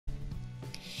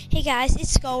Hey guys, it's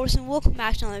Scholars and welcome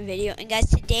back to another video. And guys,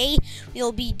 today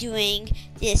we'll be doing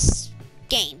this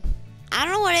game. I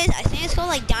don't know what it is. I think it's called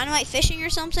like dynamite fishing or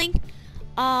something.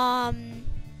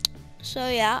 So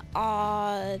yeah,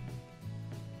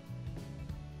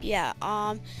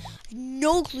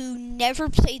 no clue, never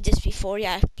played this before.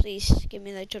 Yeah, please give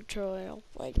me the tutorial.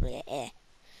 Alright,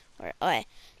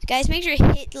 so guys, make sure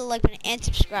to hit the like button and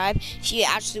subscribe if you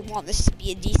actually want this to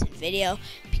be a decent video,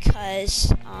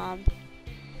 because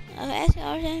okay, so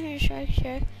I was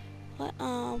sure. What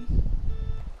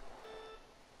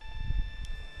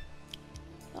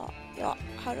yo,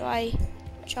 how do I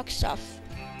chuck stuff?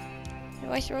 How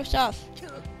do I throw stuff?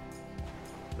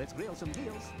 Let's grill some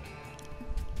deals.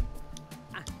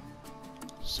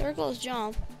 Circles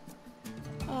jump.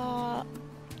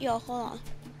 Yo, hold on.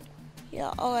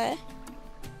 Yeah, okay.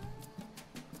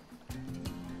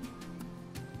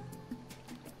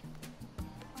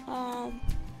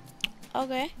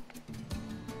 Okay.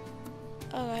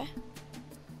 Okay.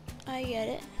 I get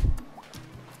it.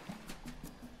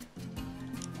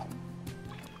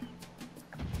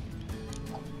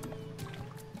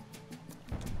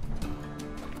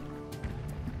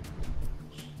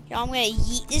 Yo, I'm gonna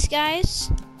yeet this,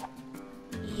 guys.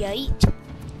 Yeet.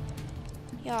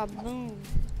 Yeah, boom.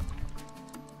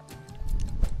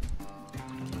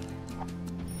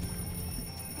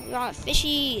 We got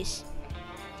fishies.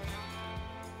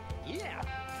 Yeah.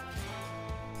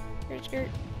 Skirt.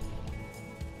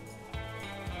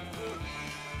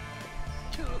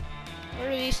 What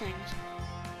are these things?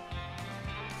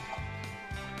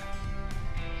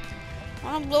 I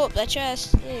wanna blow up that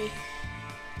chest. Hey.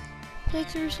 Click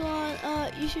through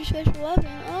slot, use your special weapon.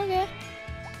 Okay.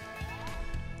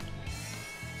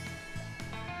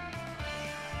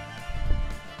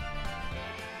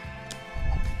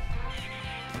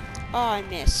 Oh, I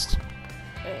missed.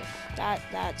 Ugh,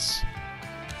 that's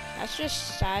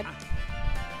just sad.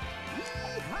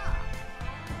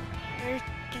 There's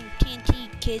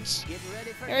TNT kids.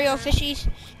 There we go, fishies.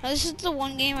 Now this is the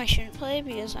one game I shouldn't play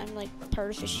because I'm like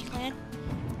part of Fishy Clan.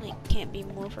 Like, can't be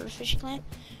more part of Fishy Clan.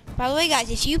 By the way, guys,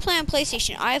 if you play on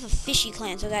PlayStation, I have a Fishy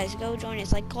Clan, so guys, go join it.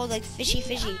 It's like called like Fishy.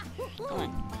 Come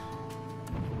on.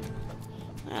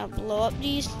 I'm gonna blow up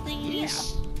these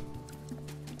thingies.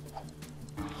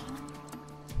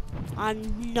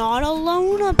 I'm not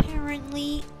alone,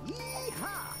 apparently.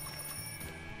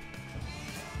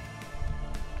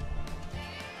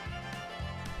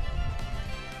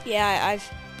 Yeah, I've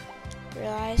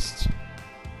realized.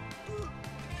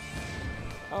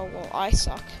 Oh, well, I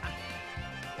suck.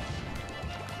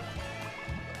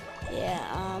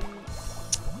 Yeah,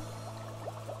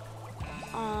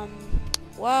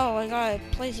 wow, I got a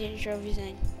PlayStation trophy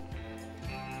thing.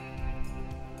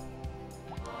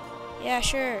 Yeah,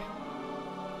 sure.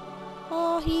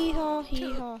 Oh, hee-haw,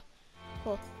 hee-haw.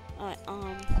 Cool. Alright,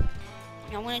 I'm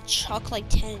gonna chuck like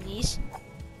 10 of these.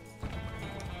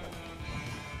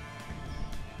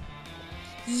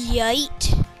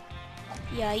 Yeet.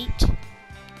 Yeet.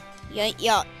 Yeet.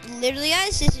 Yeah, literally,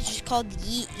 guys, this is just called the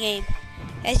yeet game.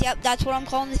 Guys, yep, that's what I'm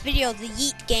calling this video, the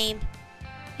yeet game.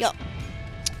 Yup.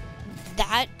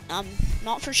 That,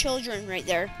 not for children right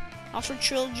there. Not for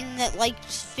children that like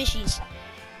fishies.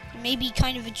 Maybe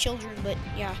kind of a children, but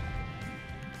yeah.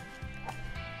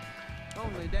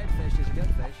 Only dead fish is a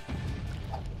good fish.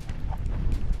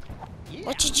 Yeah.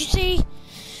 What did you say?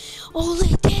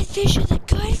 Only dead fish is a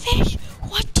good fish?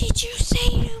 What did you say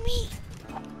to me?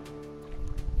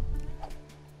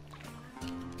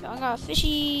 I got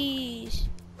fishies.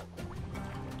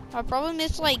 I probably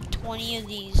missed like 20 of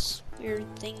these weird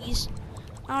thingies.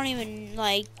 I don't even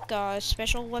like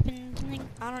special weapon thing.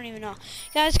 I don't even know.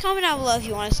 Guys, comment down below if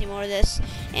you want to see more of this,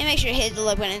 and make sure to hit the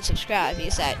like button and subscribe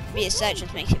because that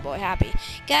just makes your boy happy.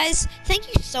 Guys, thank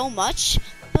you so much.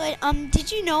 But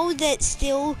did you know that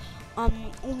still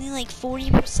only like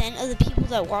 40% of the people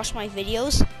that watch my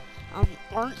videos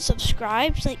aren't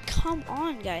subscribed? Like, come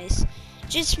on, guys.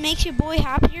 Just makes your boy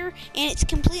happier, and it's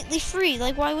completely free.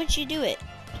 Like, why wouldn't you do it?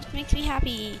 It makes me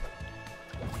happy.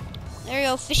 There you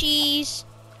go, fishies.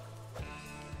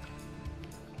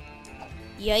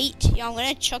 Yeet. Yeah, I'm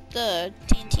gonna chuck the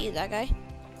TNT at that guy.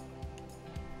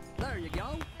 There you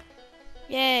go.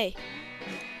 Yay.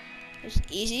 It's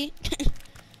easy.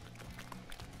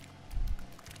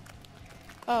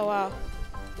 Oh, wow.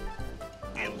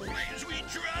 In flames we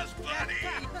trust, buddy!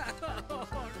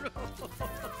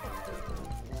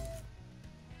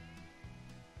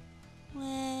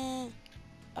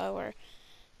 Oh, we're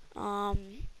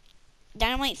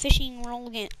dynamite fishing roll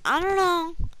again. I don't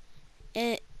know.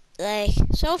 It like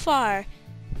so far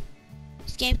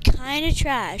this game kind of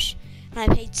trash, and I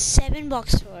paid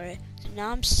 $7 for it. So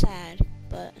now I'm sad,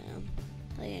 but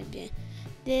like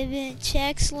Vivid,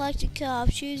 check selected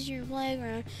cop, choose your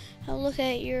playground. I'll look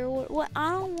at your what?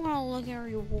 I don't want to look at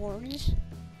your wards.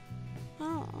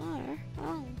 I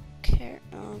don't care.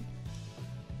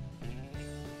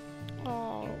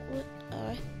 Oh, what?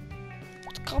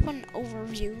 Let's cop an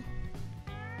overview.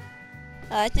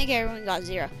 I think everyone got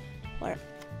 0. What?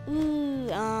 Ooh,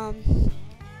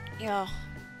 yeah,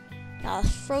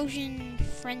 frozen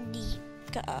friendly.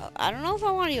 I don't know if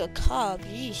I want to do a cup.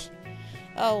 Jeez.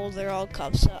 Oh, well, they're all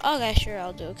cups. So, okay, sure,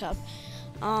 I'll do a cup.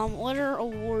 What are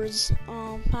awards?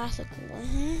 Possible.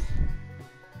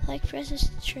 Like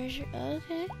precious treasure.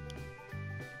 Okay.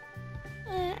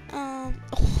 Oh,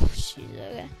 jeez.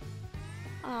 Okay.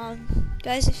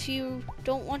 Guys, if you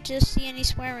don't want to see any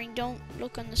swearing, don't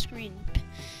look on the screen.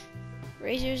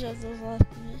 Razors of the left.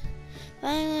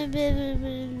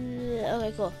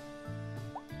 Okay, cool.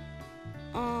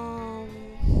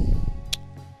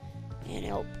 And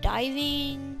help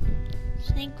diving.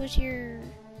 Snake was your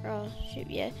ship,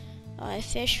 yeah.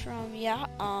 Fish from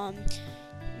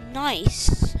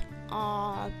nice.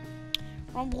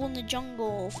 Rumble in the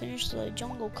jungle. Finish the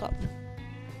jungle cup.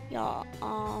 Yeah.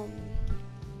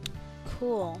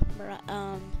 Cool.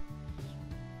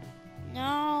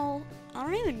 Now I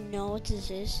don't even know what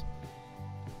this is.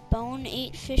 Bone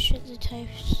 8 fish at the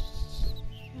types.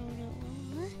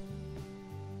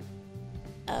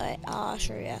 Alright,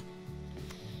 sure, yeah.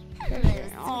 I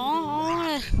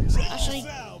wanna actually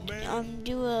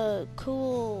do a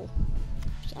cool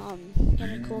get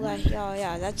a cool guy.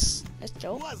 Yeah, that's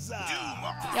dope.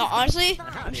 Yeah, honestly,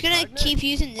 I'm just gonna keep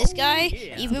using this guy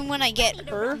even when I get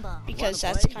her because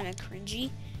that's kind of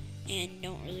cringy and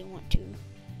don't really want to.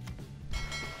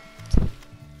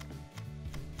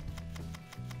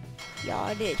 Yeah,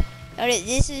 I did.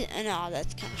 This is no,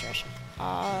 that's kind of trash.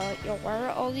 Yo, why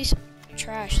are all these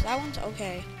trash? That one's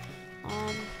okay.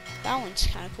 That one's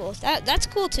kind of cool. That's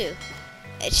cool too.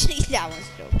 Actually, that one's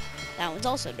dope. That one's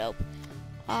also dope.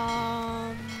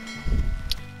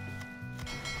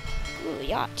 Ooh,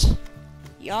 yacht.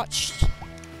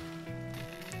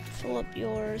 Fill up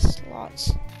your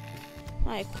slots.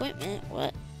 My equipment.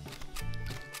 What?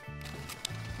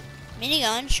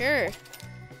 Minigun, sure.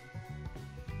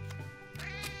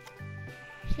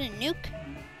 Is it a nuke?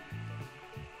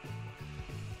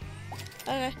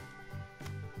 Okay.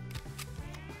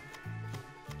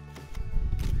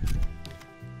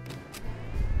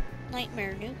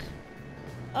 Nightmare nuke.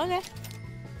 Okay.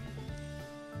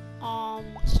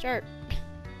 Start.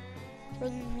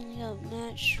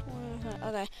 Match 105.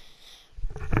 Okay.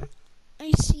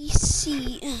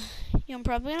 ICC. Yeah, I'm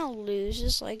probably gonna lose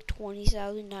this like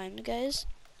 20,000 times, guys.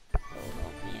 Oh,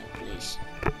 help me out, please.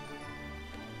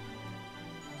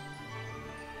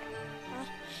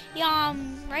 Yeah,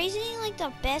 Rising like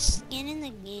the best skin in the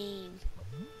game.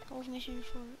 Golf mission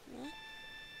for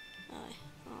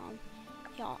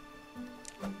yeah.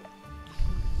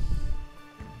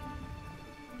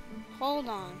 Hold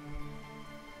on.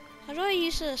 How do I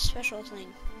use the special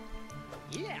thing?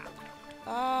 Yeah.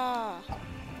 Oh,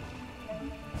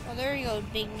 there you go,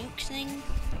 big nuke thing.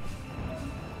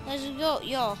 Let's go,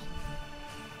 yo.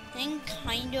 Thing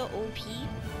kinda OP.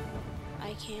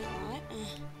 I can't lie.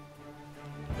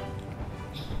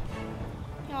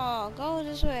 Yo, go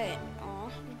this way. Aw,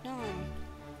 we're done.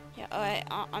 Yeah, alright,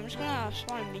 I'm just gonna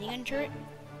spawn a minigun turret.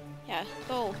 Yeah,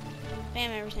 go.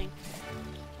 Bam everything.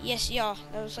 Yes, yeah,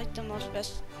 that was like the most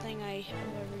best thing I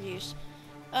have ever used.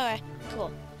 Okay,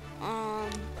 cool.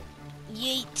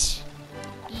 Yeet.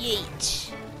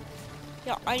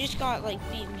 Yeah, I just got like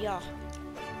beamed, yeah.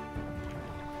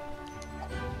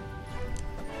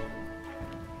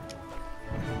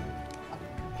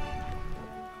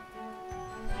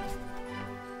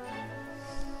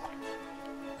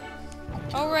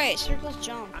 Alright, circles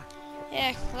jump.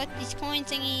 Yeah, collect these coin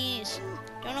thingies.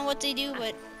 Don't know what they do,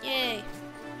 but yay.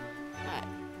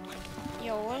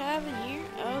 Yo, what happened here?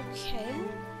 Okay.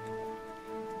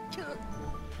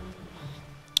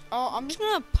 Oh, I'm just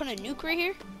gonna put a nuke right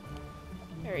here.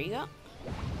 There you go.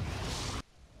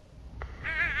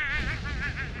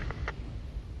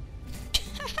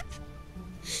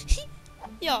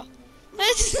 Yo,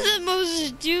 that's the most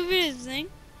stupidest thing.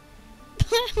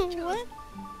 What?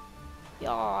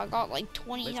 Yo, I got like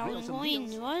 20,000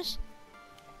 coins, what?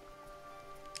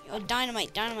 Yo,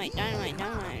 dynamite. Yo,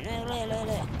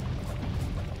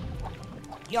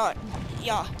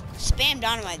 spam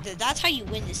dynamite. That's how you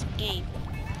win this game.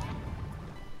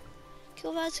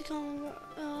 Kill Vatican.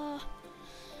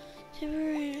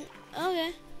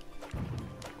 Okay.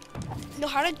 Know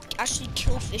how to actually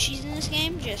kill fishies in this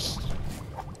game? Just.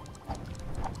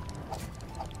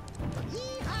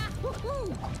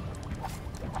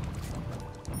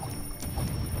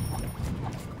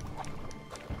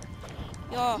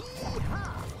 Yo.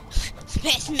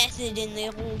 Best method in the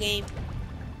whole game.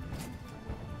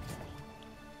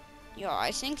 Yo,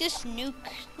 I think this nuke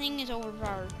thing is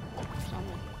overpowered.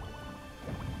 Something.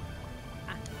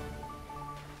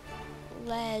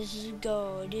 Let's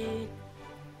go, dude.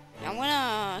 I'm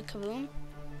gonna kaboom.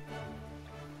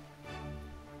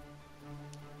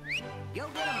 Go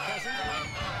get him, cousin.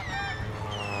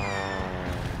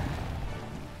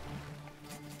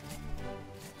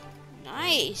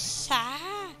 Nice.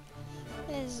 Ah.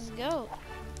 Let's go.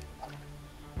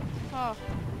 Oh.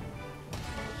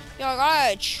 Yo, I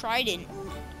got a trident.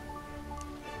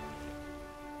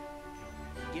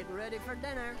 Getting ready for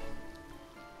dinner.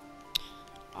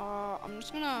 I'm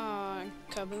just gonna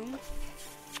kaboom.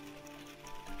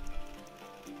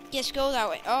 Yes, go that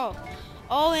way. Oh.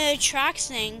 Oh, it attracts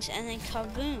things and then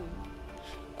kaboom.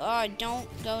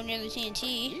 Don't go near the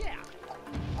TNT. Yeah.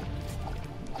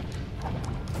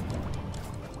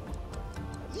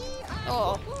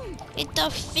 Oh, hit the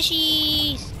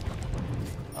fishies.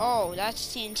 Oh,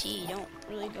 that's TNT. Don't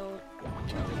really go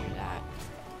near that.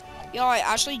 Yo, I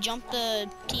actually jumped the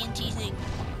TNT thing.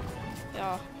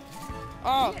 Yo.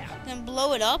 Oh, then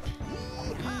blow it up,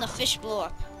 and the fish blow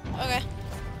up. Okay.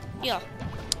 Yo.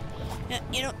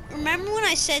 You know, remember when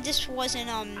I said this wasn't,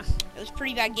 it was a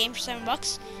pretty bad game for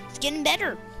 $7? It's getting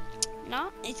better. You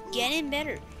know, it's getting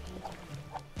better.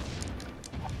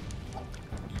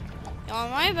 Yo,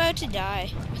 am I about to die?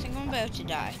 I think I'm about to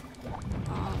die.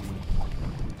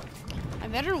 I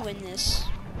better win this.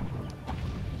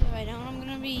 If I don't, I'm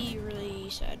gonna be really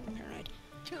sad and paranoid.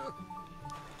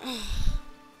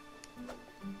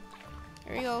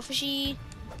 There we go, fishy.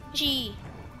 Fishy.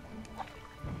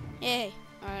 Yay.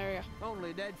 Alright, there we go.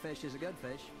 Only dead fish is a good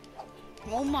fish.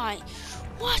 Oh my.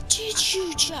 What did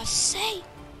you just say?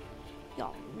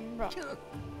 Yo, bro.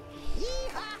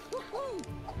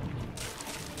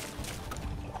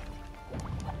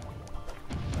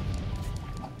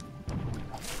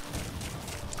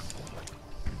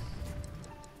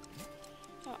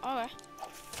 Oh, okay.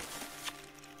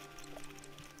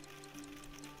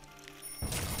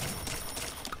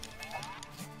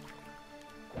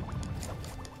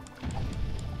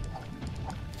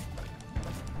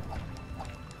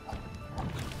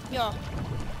 Yo.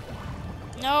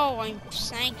 No, I'm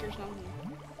sank or something.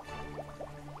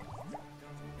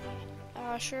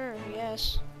 Sure,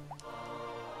 yes.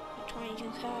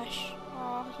 22 cash.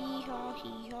 Oh, hee haw,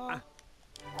 hee haw.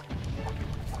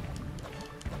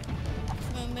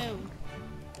 Boom, boom.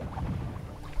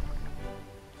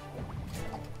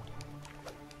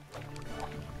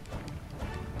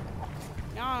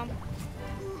 Nom.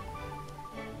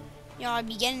 Yo, I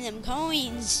be getting them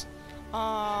coins.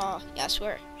 Yeah, I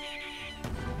swear.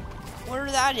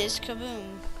 Whatever that is,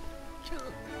 kaboom.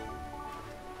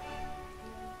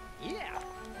 Yeah.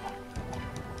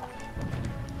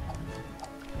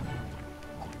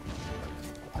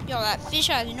 Yo, that fish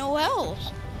has no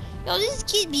health. Yo, this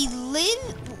kid be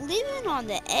living on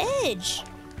the edge.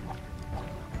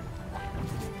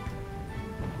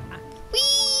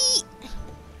 Whee!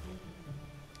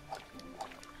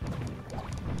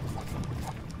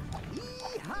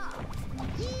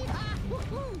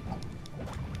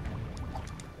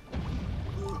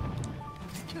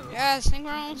 Yes, I think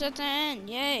we're almost at the end.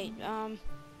 Yay.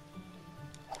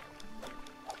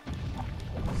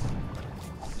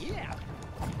 Yeah.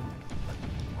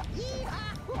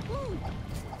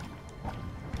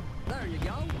 There you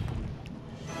go.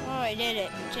 Oh, I did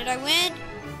it. Did I win?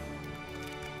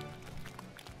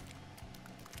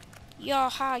 Yo,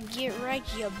 ha, get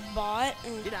wrecked, you bot.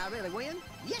 Did I really win?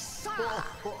 Yes, sir.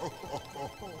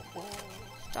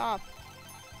 Stop.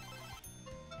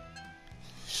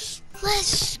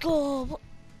 Let's go.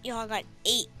 Yo, I got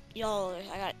 $8.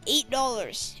 I got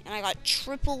 $8, and I got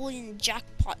triple in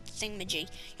jackpot thingamajig.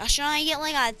 Y'all should I get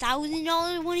like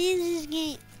 $1,000 when in this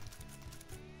game?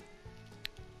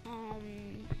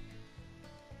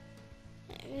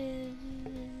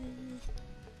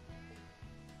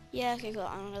 Yeah, okay, cool.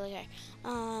 I don't really care.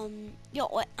 Yo,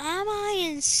 what am I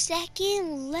in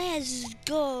second? Let's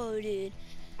go, dude.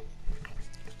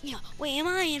 Yo, wait, am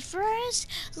I in first?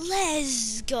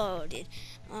 Let's go, dude.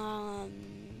 No,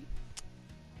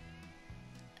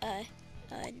 I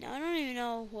don't even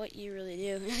know what you really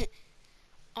do.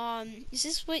 Is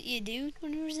this what you do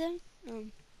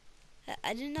 24/7?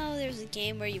 I didn't know there was a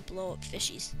game where you blow up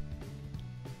fishies.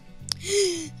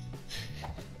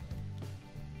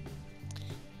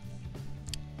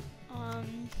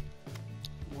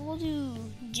 We'll do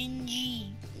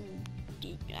Gingy.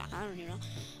 I don't even know.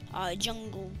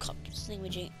 jungle cup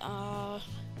thingamajig.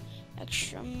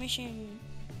 Extra mission.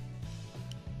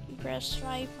 You press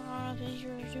 5 piranha as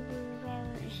your super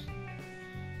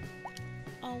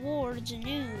awards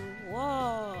new.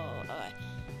 Whoa. Okay.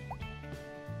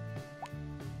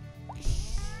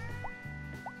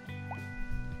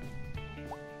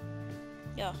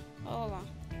 Yo, hold on.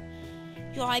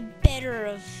 Yo, I better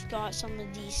have got some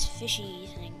of these fishy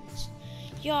things.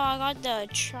 Yo, I got the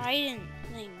trident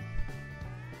thing.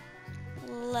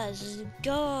 Let's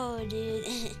go, dude.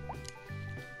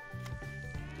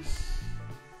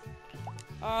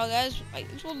 Oh, guys, I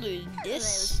guess we'll do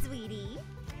this. Hello, sweetie.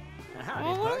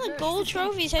 Oh, what are the gold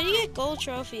trophies? How do you get gold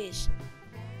trophies?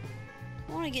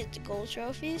 I want to get the gold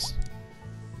trophies.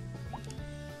 Oh,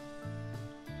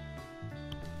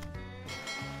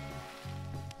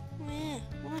 yeah,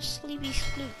 I want a sleepy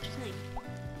sloop thing.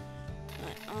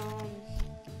 Right,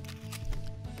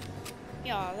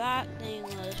 yeah, that thing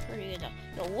was pretty good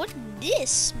though. Yo, what this?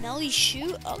 Smelly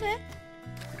shoe? Okay.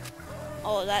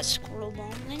 Oh, that squirrel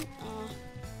bone thing?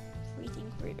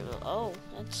 Everything creative. Oh,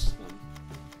 that's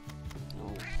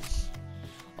no.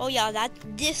 Oh yeah,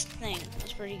 this thing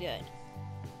was pretty good.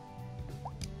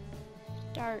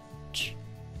 Start.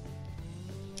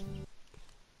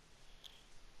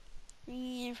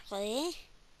 Green play.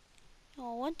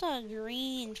 Oh, what the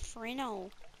green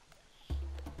frino?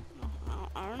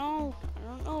 I don't know. I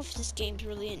don't know if this game's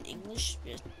really in English.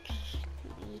 Just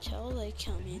can't really tell. Like,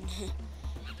 I mean.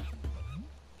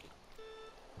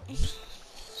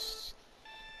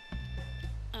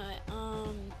 Alright,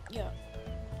 yeah.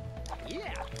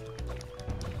 Yeah.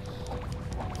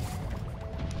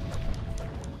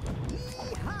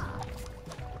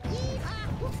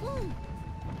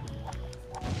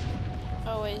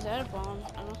 Oh wait, is that a bomb?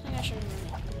 I don't think I should run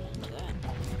into that.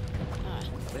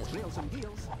 Let's wheel some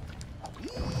deals.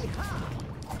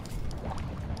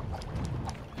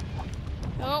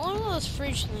 I got one of those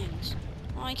fridge things.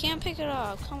 Oh, I can't pick it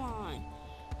up. Come on.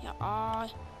 Yeah,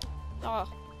 oh,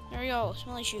 there we go.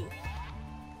 Smelly shoe.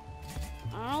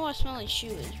 I don't know what smelly shoe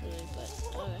is really, but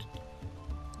okay.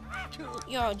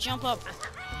 Yo, jump up.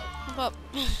 Jump up.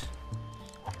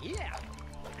 Yeah.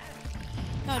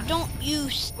 No, don't you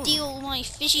steal my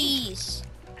fishies.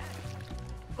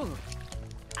 Oh.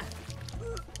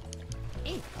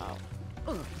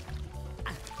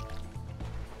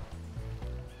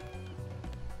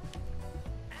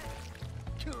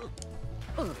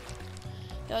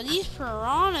 Yo, these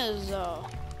piranhas though.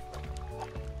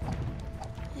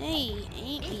 They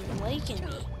ain't be liking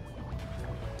me.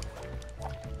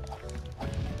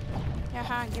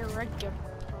 Haha, get rid of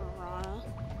piranha.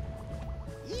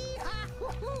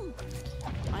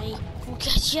 Oh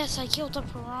gosh, yes, I killed the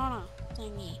piranha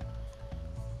thingy.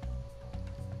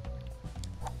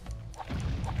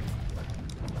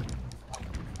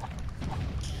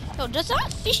 Yo, does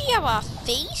that fishy have a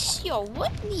face? Yo,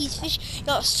 what these fish?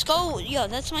 Yo, skull. Yo,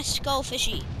 that's my skull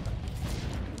fishy.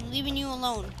 I'm leaving you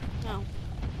alone. No.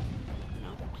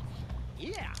 No.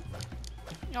 Yeah.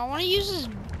 Yo, I want to use this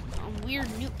weird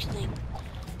nuke thing.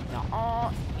 Yo,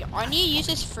 yo, I need to use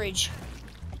this fridge.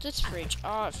 What's this fridge?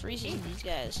 Oh, it freezes these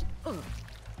guys. Oh.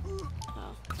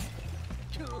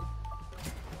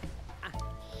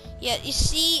 Yeah, you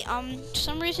see, for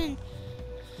some reason,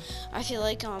 I feel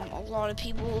like a lot of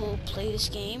people play this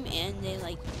game and they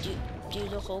like do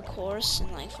the whole course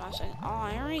in like 5 seconds. Oh,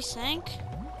 I already sank.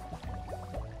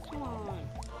 Come on.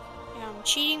 Yeah, I'm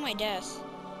cheating my death.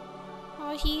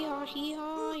 Oh, hee haw, hee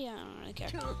haw. Yeah, I don't really care.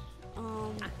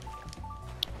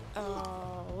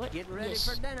 What? Get ready This.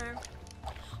 for dinner.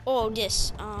 Oh,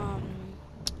 this.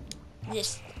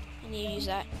 This. I need to use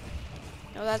that.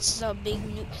 No, that's the big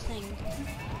nuke thing.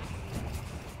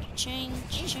 Cha-ching,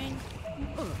 cha-ching.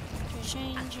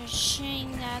 Cha-ching,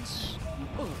 cha-ching. That's.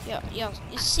 Yeah.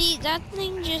 You see, that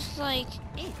thing just like.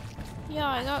 Yeah,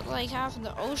 I got like half of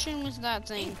the ocean with that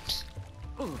thing.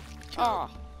 Oh.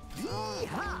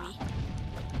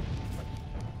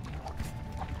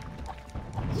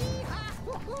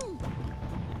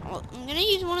 Well, I'm gonna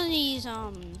use one of these,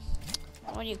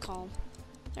 what do you call them?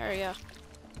 There we go.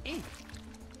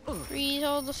 Freeze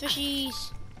all the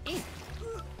fishies.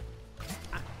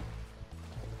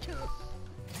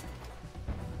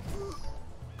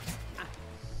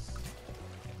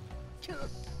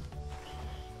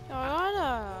 Oh, I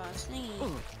got a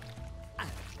thingy.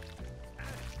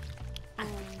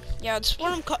 Yeah, it's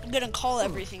what I'm gonna call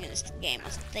everything in this game. A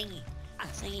thingy.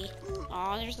 Thingy.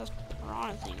 Aw, there's this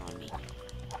piranha thing on me.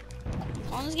 I'm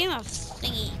calling this game a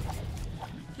thingy.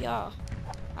 Yeah.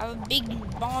 I have a big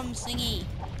bomb thingy.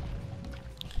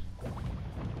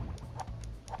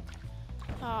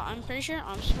 I'm pretty sure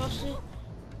I'm supposed to.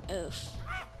 Oof.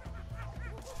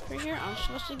 Pretty sure I'm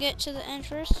supposed to get to the end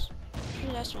first.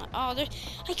 Sure, that's my. Oh, there's.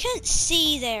 I can't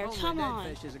see there. Come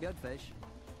on. Fish is a good fish.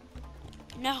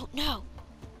 No, no.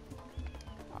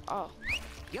 Oh.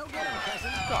 Go get him,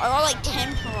 cousin. Bro, I got like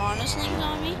 10 piranhas things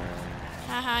on me.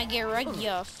 Haha, get wrecked,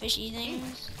 you fishy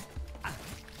things.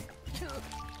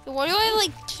 Yo, why do I have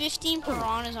like 15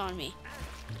 piranhas on me?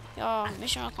 Yo,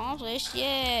 mission accomplished.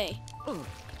 Yay.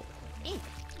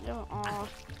 Yo, aw.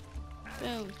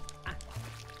 Boom.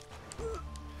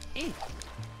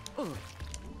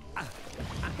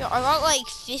 Yo, I got like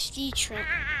 50 shrimp.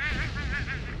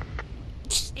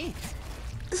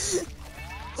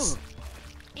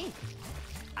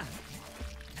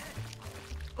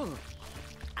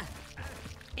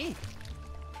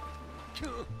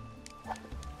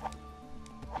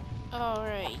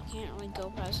 Alright, you can't really go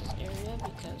past this area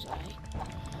because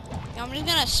yeah, I'm just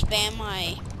gonna spam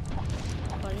my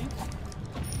button.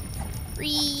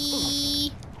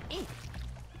 Free.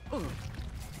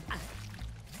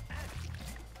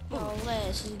 Oh,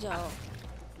 let's go.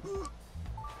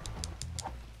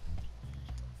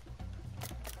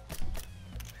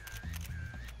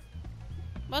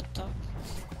 What the?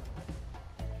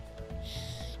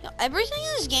 Yo, everything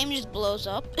in this game just blows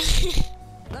up.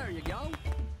 There you go.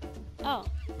 Oh,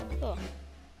 cool.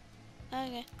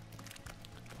 Okay.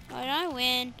 Oh, did I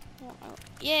win?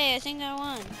 Yeah, I think I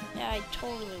won. Yeah, I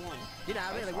totally won. Did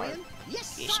I really win?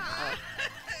 Yes, Yes, sir.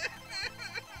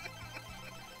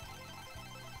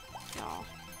 No,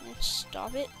 let's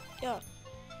stop it. Yo,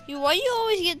 why do you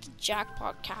always get the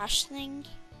jackpot cash thingy?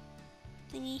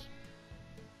 I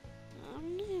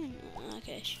don't even know.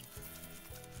 Okay.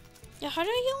 Yeah, how do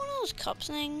I get one of those cup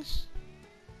things?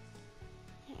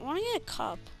 I want to get a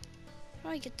cup. How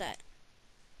do I get that?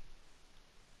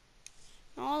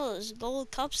 All those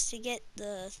gold cups to get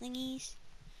the thingies.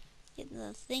 Get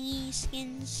the thingy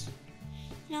skins.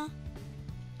 You know?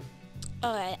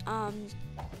 Okay,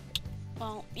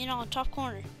 well, you know, top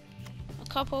corner. A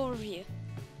cup overview.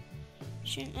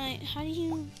 Shouldn't I, how do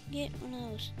you get one of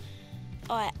those?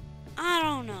 Alright, I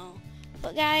don't know.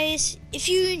 But guys, if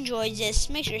you enjoyed this,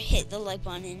 make sure to hit the like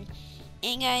button.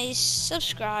 And guys,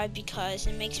 subscribe because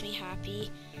it makes me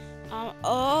happy. Wait,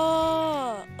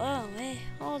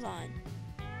 hold on.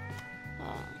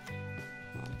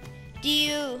 Do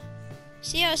you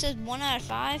see how it says 1 out of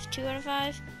 5, 2 out of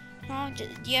 5? No, do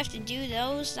you have to do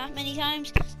those that many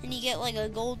times? Then you get like a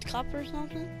gold cup or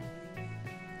something?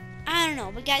 I don't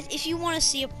know, but guys, if you want to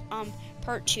see a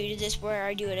part 2 to this where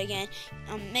I do it again,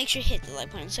 make sure to hit the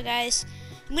like button. So guys,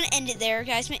 I'm gonna end it there,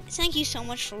 guys. Thank you so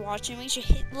much for watching. Make sure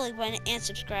to hit the like button and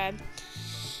subscribe.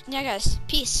 Yeah, guys,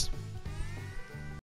 peace.